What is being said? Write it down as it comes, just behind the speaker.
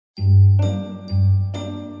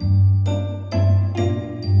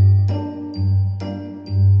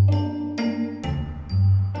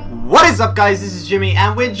What is up, guys? This is Jimmy,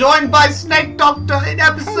 and we're joined by SnakeDoctor in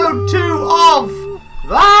episode 2 of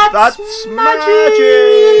That's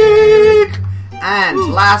Magic! And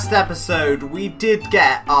last episode, we did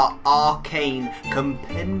get our arcane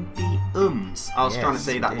compendiums. I was trying to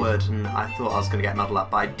say that word, and I thought I was going to get muddled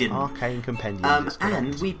up, but I didn't. Arcane compendiums.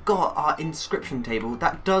 And we've got our inscription table.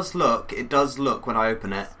 That does look, when I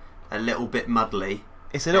open it, a little bit muddly.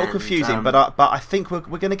 It's a little confusing, but I think we're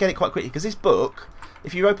going to get it quite quickly, because this book,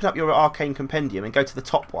 if you open up your arcane compendium and go to the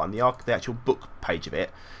top one, the actual book page of it,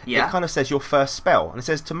 it kind of says your first spell, and it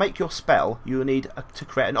says to make your spell you will need to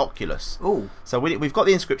create an oculus. Ooh. So we've got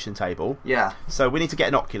the inscription table. Yeah. So we need to get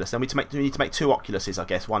an oculus, and we need to make 2 oculuses, I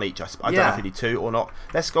guess, one each. I don't know if we need 2 or not.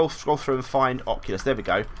 Let's scroll through and find oculus. There we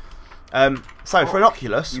go. So for an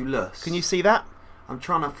oculus, can you see that? I'm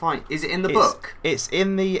trying to find. Is it in the book? It's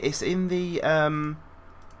in the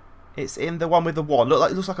one with the wand. It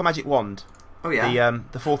looks like a magic wand. Oh yeah.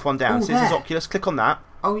 The 4th one down. So this is oculus. Click on that.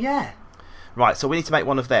 Oh yeah. Right, so we need to make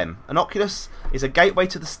one of them. An oculus is a gateway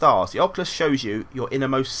to the stars. The oculus shows you your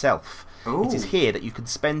innermost self. Ooh. It is here that you can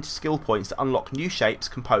spend skill points to unlock new shapes,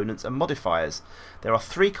 components, and modifiers. There are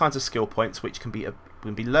 3 kinds of skill points which can be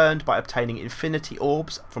learned by obtaining infinity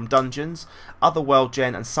orbs from dungeons, other world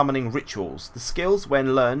gen, and summoning rituals. The skills,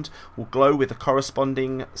 when learned, will glow with the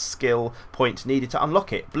corresponding skill point needed to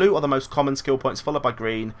unlock it. Blue are the most common skill points, followed by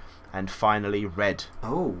green, and finally red.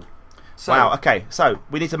 Oh. So, wow, okay, so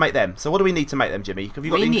we need to make them. So what do we need to make them, Jimmy? Have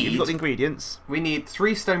you got the ingredients? We need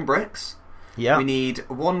 3 stone bricks. Yeah. We need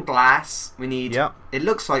 1 glass. We need, it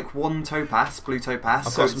looks like 1 topaz, blue topaz.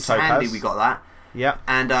 I've got some topaz. Handy we got that. Yeah.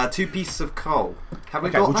 And 2 pieces of coal. Have we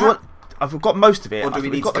got that? I've got most of it. Or do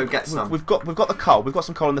we need to go get some? We've got the coal. We've got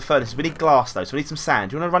some coal in the furnace. We need glass though, so we need some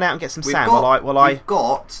sand. Do you want to run out and get some sand while I? We've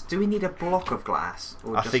got. Do we need a block of glass?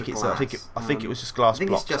 Or I think it's. I think it was just glass. I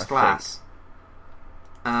think blocks, it's just glass.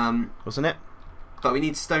 Wasn't it? But we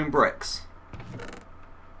need stone bricks.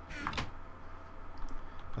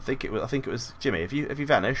 I think it was Jimmy. Have you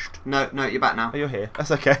vanished? No, you're back now. Oh, you're here. That's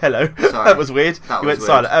okay. Hello. Sorry. That was weird. You went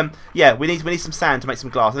silent. Yeah, we need some sand to make some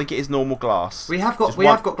glass. I think it is normal glass. We have got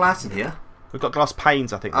glass in here. We've got glass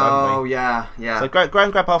panes, I think. Haven't we? Yeah. So grab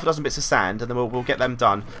half a dozen bits of sand, and then we'll get them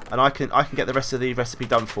done, and I can get the rest of the recipe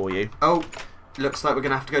done for you. Oh, looks like we're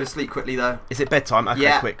gonna have to go to sleep quickly though. Is it bedtime? Okay,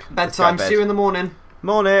 yeah, quick. Bedtime. See you in the morning.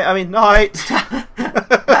 Night.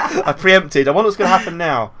 I preempted. I wonder what's going to happen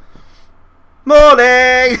now.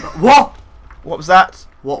 Morning. What? What was that?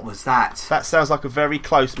 What was that? That sounds like a very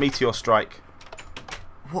close meteor strike.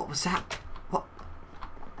 What was that? What?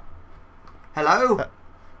 Hello?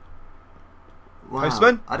 Wow.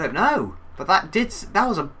 Postman? I don't know. But that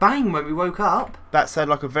was a bang when we woke up. That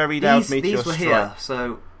sounded like a very loud meteor strike. These were here,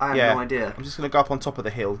 so I have no idea. I'm just going to go up on top of the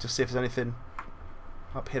hill, just see if there's anything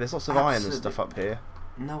up here. There's lots of iron and stuff up here.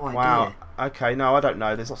 No idea. Wow. Okay, no, I don't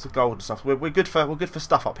know. There's lots of gold and stuff. We're good for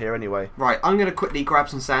stuff up here anyway. Right, I'm going to quickly grab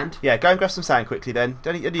some sand. Yeah, go and grab some sand quickly then.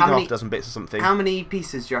 You need half a dozen bits or something. How many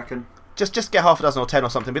pieces do you reckon? Just get half a dozen or 10 or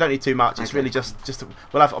something. We don't need too much. It's really just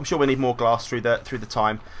I'm sure we need more glass through the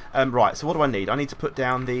time. Right. So what do I need? I need to put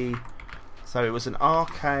down the. So it was an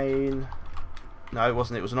arcane. No, it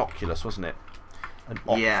wasn't. It was an oculus, wasn't it? An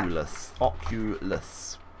oculus. Yeah.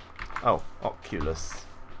 Oculus. Oh, oculus.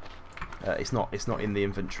 It's not in the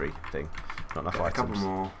inventory thing. Not enough items. A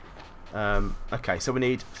couple more. Okay, so we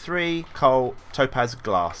need 3 coal, topaz,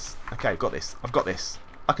 glass. Okay, I've got this.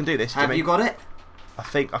 I can do this. Have you got it? I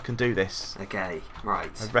think I can do this. Okay,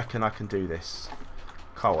 right. I reckon I can do this.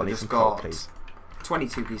 Coal, I need some coal, please.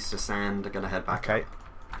 22 pieces of sand. I'm gonna head back. Okay,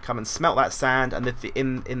 come and smelt that sand, and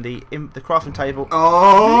in the crafting table.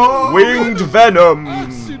 Oh, winged venom.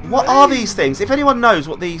 What are these things? If anyone knows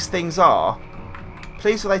what these things are,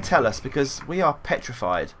 please will they tell us, because we are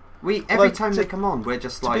petrified. Every time they come on, we're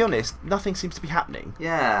just like. To be honest, nothing seems to be happening.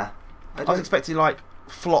 Yeah. I was expecting like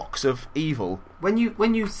flocks of evil. When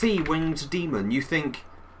you see winged demon, you think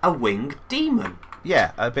a winged demon.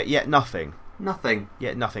 Yeah, but yet nothing. Nothing.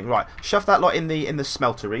 Yet nothing. Right, shove that lot in the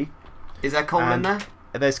smeltery. Is there coal in there?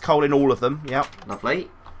 There's coal in all of them. Yep. Lovely.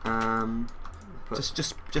 We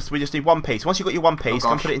just need 1 piece. Once you've got your 1 piece,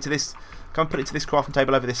 come put it into this. Come put it to this crafting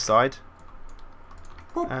table over this side.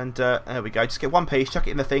 And there we go. Just get 1 piece, chuck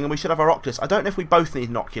it in the thing, and we should have our oculus. I don't know if we both need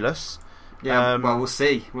an oculus. Yeah, well, we'll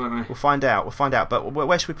see, won't we? We'll find out. But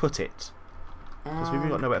where should we put it? Because we've really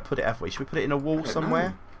got nowhere to put it, have we? Should we put it in a wall somewhere?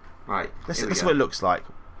 Know. Right. Let's see what it looks like.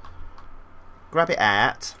 Grab it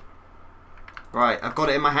out. Right, I've got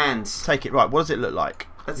it in my hands. Take it. Right, what does it look like?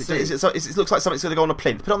 Let's see. It looks like something's going to go on a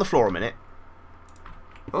plinth. Put it on the floor a minute.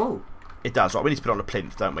 Oh. It does. Right, we need to put it on a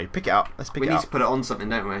plinth, don't we? Pick it up. Let's pick it up. We need to put it on something,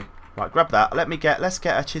 don't we? Right, grab that. Let's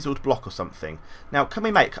get a chiseled block or something. Now, can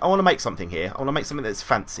we make? I want to make something here. I want to make something that's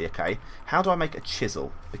fancy. Okay. How do I make a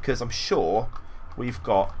chisel? Because I'm sure we've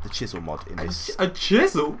got the chisel mod in this. A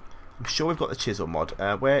chisel? I'm sure we've got the chisel mod.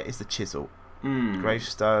 Where is the chisel?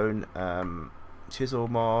 Gravestone. Chisel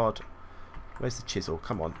mod. Where's the chisel?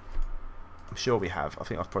 Come on. I'm sure we have. I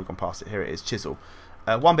think I've probably gone past it. Here it is. Chisel.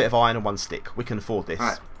 1 bit of iron and 1 stick. We can afford this.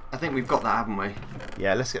 Right. I think we've got that, haven't we?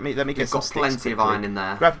 Yeah. Let me get some sticks. We've got plenty of iron in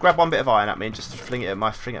there. Grab 1 bit of iron at me and just fling it at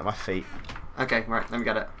my feet. Okay. Right. Let me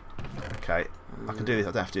get it. Okay. I can do this.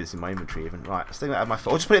 I don't have to do this in my inventory even. Right. Let's take that out of my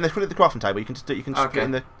foot. Or just put it in the crafting table. You can just put it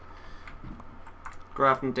in the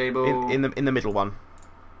crafting table. In the middle one.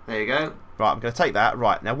 There you go. Right, I'm going to take that.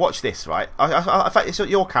 Right, now watch this. Right, in fact, it's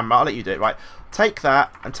your camera. I'll let you do it. Right, take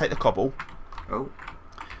that and take the cobble. Oh.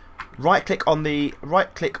 Right click on the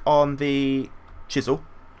chisel.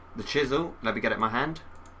 The chisel. Let me get it in my hand.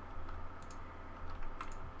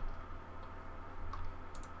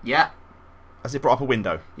 Yeah. Has it brought up a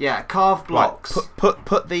window? Yeah. Carve blocks. Right,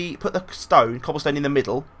 put the cobblestone in the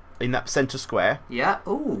middle, in that centre square. Yeah.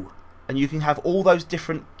 Ooh. And you can have all those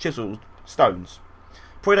different chiseled stones.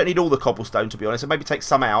 Probably don't need all the cobblestone, to be honest. So maybe take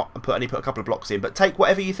some out and only put a couple of blocks in. But take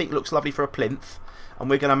whatever you think looks lovely for a plinth,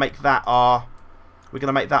 and we're going to make that our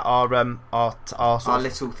little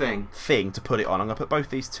thing to put it on. I'm going to put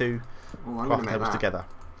both these two crafting tables together.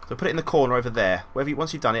 So put it in the corner over there.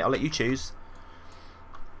 Once you've done it, I'll let you choose.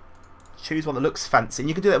 Choose one that looks fancy, and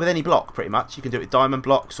you can do that with any block pretty much. You can do it with diamond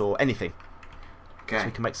blocks or anything. Okay. So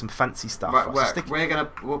we can make some fancy stuff. Right,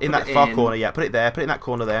 we'll in that far corner. Yeah, put it there. Put it in that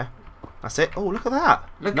corner there. That's it. Oh, look at that.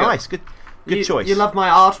 Nice. Good choice. You love my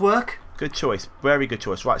artwork? Good choice. Very good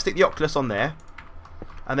choice. Right, stick the Oculus on there.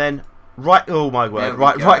 And then oh my word.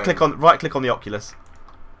 Right click on the Oculus.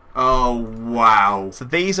 Oh wow. So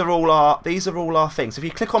these are all our things. If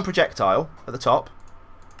you click on projectile at the top.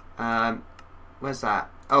 Where's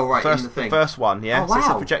that? Oh right, in the thing. The first one, yeah. Oh, wow. So it's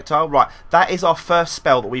a projectile. Right. That is our first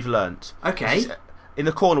spell that we've learnt. Okay. In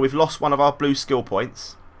the corner we've lost one of our blue skill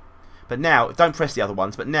points. But now, don't press the other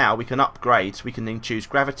ones, but now we can upgrade. We can then choose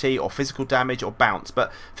gravity or physical damage or bounce.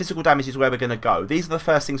 But physical damage is where we're going to go. These are the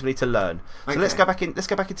first things we need to learn. Okay. So let's go back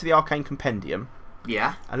into the Arcane Compendium.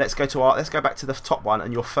 Yeah. And let's go back to the top one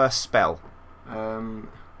and your first spell. How do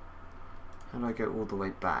I go all the way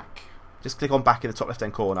back? Just click on back in the top left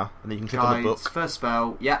hand corner, and then you can click on the book. First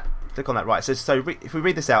spell, yeah. Click on that, right. If we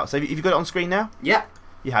read this out, so have you got it on screen now? Yeah.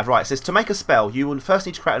 You have, right. It says to make a spell, you will first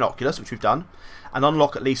need to create an Oculus, which we've done, and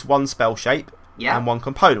unlock at least 1 spell shape and 1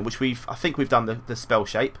 component, which I think we've done the spell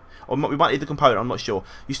shape. Or we might need the component, I'm not sure.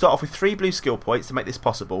 You start off with 3 blue skill points to make this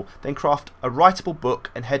possible, then craft a writable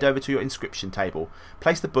book and head over to your inscription table.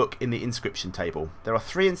 Place the book in the inscription table. There are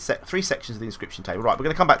 3 sections of the inscription table. Right, we're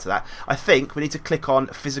going to come back to that. I think we need to click on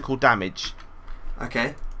physical damage.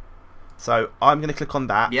 Okay. So I'm going to click on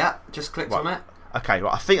that. Yeah, just clicked on it. Okay,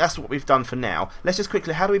 right. I think that's what we've done for now. Let's just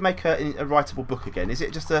quickly. How do we make a writable book again? Is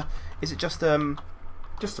it just a book, isn't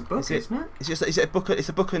it? Is it a book? It's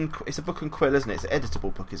a book and quill, isn't it? It's an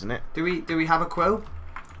editable book, isn't it? Do we have a quill?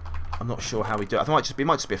 I'm not sure how we do it. I think it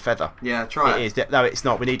might just be a feather. Yeah, try it. It is. No, it's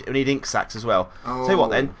not. We need ink sacks as well. Oh. Tell you what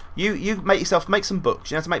then. You make some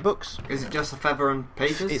books. You know how to make books? Is it just a feather and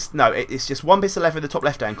pages? It's just 1 bit of leather in the top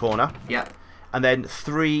left hand corner. Yeah. And then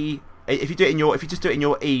 3. If you just do it in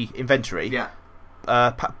your E inventory. Yeah.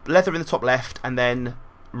 Leather in the top left, and then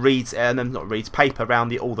paper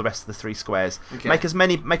around all the rest of the 3 squares. Okay. Make as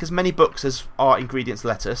many books as our ingredients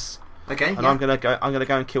let us. Okay. And I'm gonna go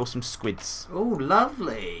and kill some squids. Oh,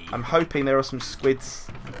 lovely. I'm hoping there are some squids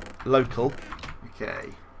local. Okay.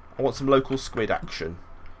 I want some local squid action.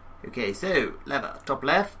 Okay, so leather top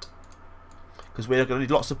left. Because we're gonna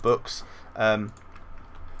need lots of books. For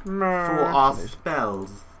our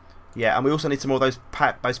spells. Yeah, and we also need some more of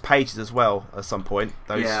those pages as well at some point.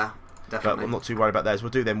 Yeah, definitely. But I'm not too worried about those.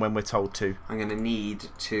 We'll do them when we're told to. I'm going to need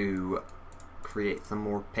to create some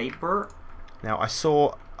more paper. Now, I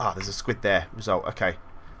saw... there's a squid there. Result. Okay.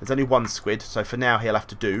 There's only 1 squid, so for now he'll have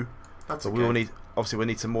to do. That's but okay. we will need... Obviously, we'll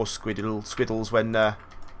need some more squiddles when...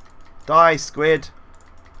 Die, squid!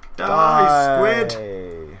 Die,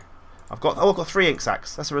 squid! I've got 3 ink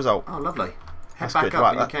sacks. That's a result. Oh, lovely. Head That's back good. up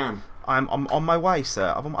Right, when you can. I'm on my way,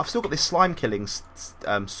 sir. I've still got this slime killing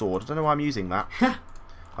sword. I don't know why I'm using that.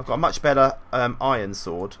 I've got a much better iron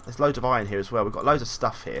sword. There's loads of iron here as well. We've got loads of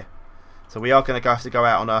stuff here. So we are going to have to go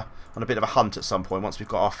out on a bit of a hunt at some point once we've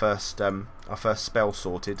got our first spell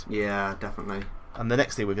sorted. Yeah, definitely. And the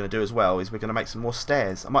next thing we're going to do as well is we're going to make some more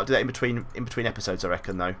stairs. I might do that in between episodes, I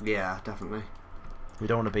reckon, though. Yeah, definitely. We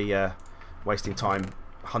don't want to be wasting time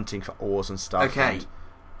hunting for ores and stuff. Okay,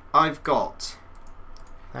 I've got...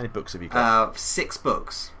 How many books have you got? 6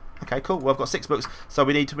 books. Okay, cool. Well, I've got 6 books, so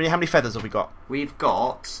we need to. How many feathers have we got? We've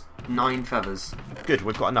got 9 feathers. Good,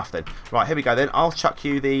 we've got enough then. Right, here we go then. I'll chuck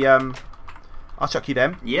you the. I'll chuck you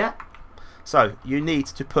them. Yeah. So you need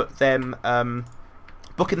to put them.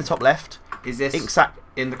 Book in the top left. Is this ink sac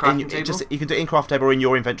in the crafting table? You can do it in craft table or in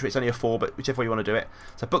your inventory. It's only a 4, but whichever way you want to do it.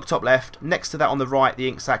 So book top left. Next to that on the right, the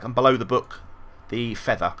ink sac, and below the book, the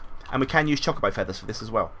feather. And we can use chocobo feathers for this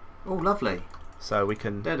as well. Oh, lovely. So we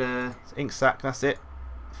can. Ta-da. Ink sac. That's it.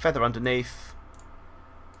 Feather underneath,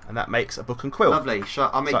 and that makes a book and quill. Lovely.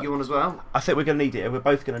 I'll make you one as well. I think we're going to need it. We're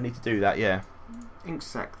both going to need to do that. Yeah. Ink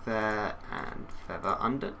sac there and feather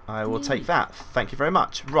under. I will take that. Thank you very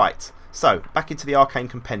much. Right. So back into the arcane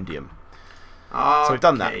compendium. Okay. So we've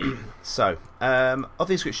done that. So of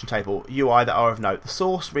the inscription table, UI that are of note. The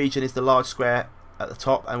source region is the large square at the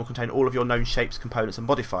top and will contain all of your known shapes, components, and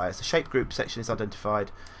modifiers. The shape group section is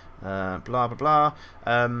identified. Blah blah blah.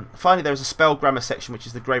 Finally, there is a spell grammar section, which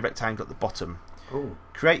is the grey rectangle at the bottom. Ooh.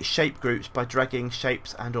 Create shape groups by dragging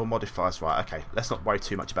shapes and/or modifiers. Right. Okay. Let's not worry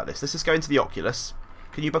too much about this. Let's just go into the Oculus.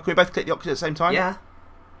 Can we both click the Oculus at the same time? Yeah.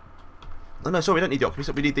 Oh no, sorry, we don't need the Oculus.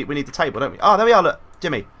 We need the table, don't we? Oh, there we are. Look,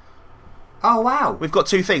 Jimmy. Oh wow. We've got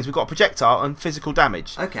 2 things. We've got projectile and physical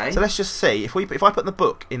damage. Okay. So let's just see if I put the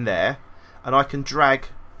book in there, and I can drag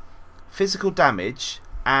physical damage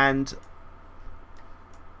and.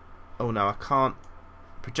 Oh no, I can't.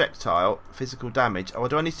 Projectile, physical damage. Oh,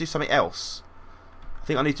 do I need to do something else? I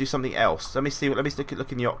think I need to do something else. Let me see. Let me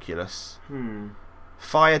look in the Oculus.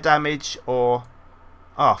 Fire damage or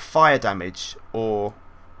fire damage or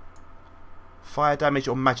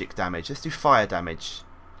magic damage. Let's do fire damage.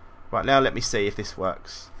 Right, now let me see if this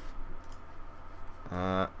works.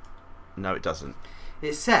 No, it doesn't.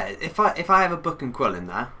 It said if I have a book and quill in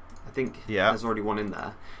there, I think there's already one in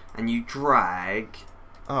there, and you drag.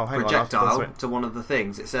 Oh, hang projectile to one of the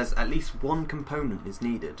things. It says at least one component is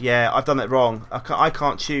needed. Yeah, I've done that wrong. I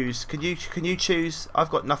can't choose. Can you choose? I've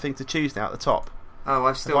got nothing to choose now at the top. Oh,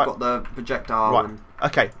 I've still got the projectile. Right. And...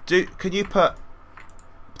 Okay. Can you put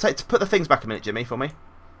the things back a minute, Jimmy, for me?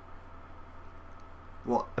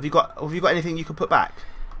 What? Have you got anything you can put back?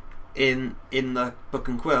 In the book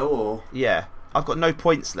and quill, or? Yeah. I've got no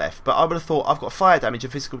points left, but I would have thought I've got fire damage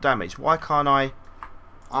and physical damage. Why can't I?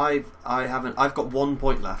 I haven't. I've got 1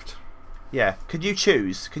 point left. Yeah. Can you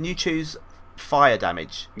choose fire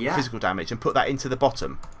damage, physical damage, and put that into the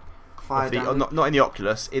bottom? Fire damage. Not in the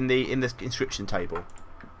Oculus. In the inscription table.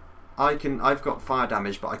 I've got fire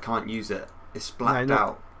damage, but I can't use it. It's blacked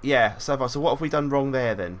out. Yeah. So what have we done wrong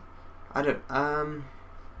there then? I don't.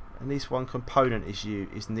 At least one component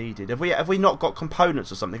is needed. Have we not got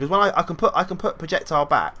components or something? Because when I can put projectile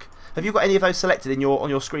back. Have you got any of those selected on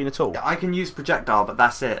your screen at all? I can use projectile, but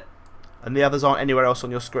that's it. And the others aren't anywhere else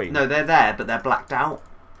on your screen? No, they're there, but they're blacked out.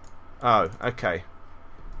 Oh, okay.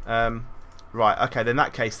 Right, okay, then in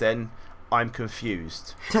that case then, I'm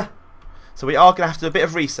confused. So we are going to have to do a bit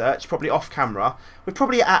of research, probably off camera. We're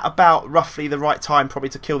probably at about roughly the right time probably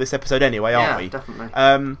to kill this episode anyway, aren't we? Yeah,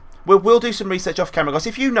 definitely. We'll do some research off camera, guys.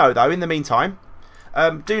 If you know, though, in the meantime,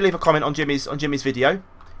 do leave a comment on Jimmy's video.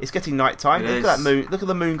 It's getting night time. Look at that moon. Look at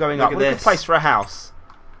the moon going up. What a good place for a house.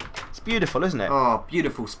 It's beautiful, isn't it? Oh,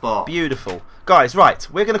 beautiful spot. Beautiful. Guys, right.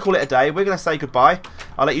 We're going to call it a day. We're going to say goodbye.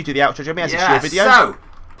 I'll let you do the outro, Jimmy, as it's your video. So,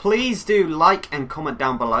 please do like and comment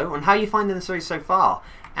down below on how you're finding the series so far.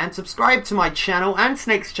 And subscribe to my channel and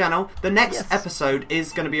Snake's channel. The next episode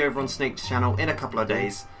is going to be over on Snake's channel in a couple of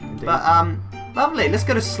days. Indeed. But lovely. Let's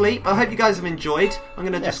go to sleep. I hope you guys have enjoyed. I'm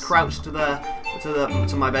going to just crouch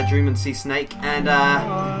to my bedroom and see Snake. And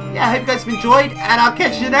yeah, I hope you guys have enjoyed. And I'll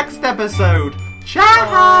catch you next episode. Ciao.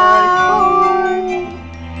 Bye.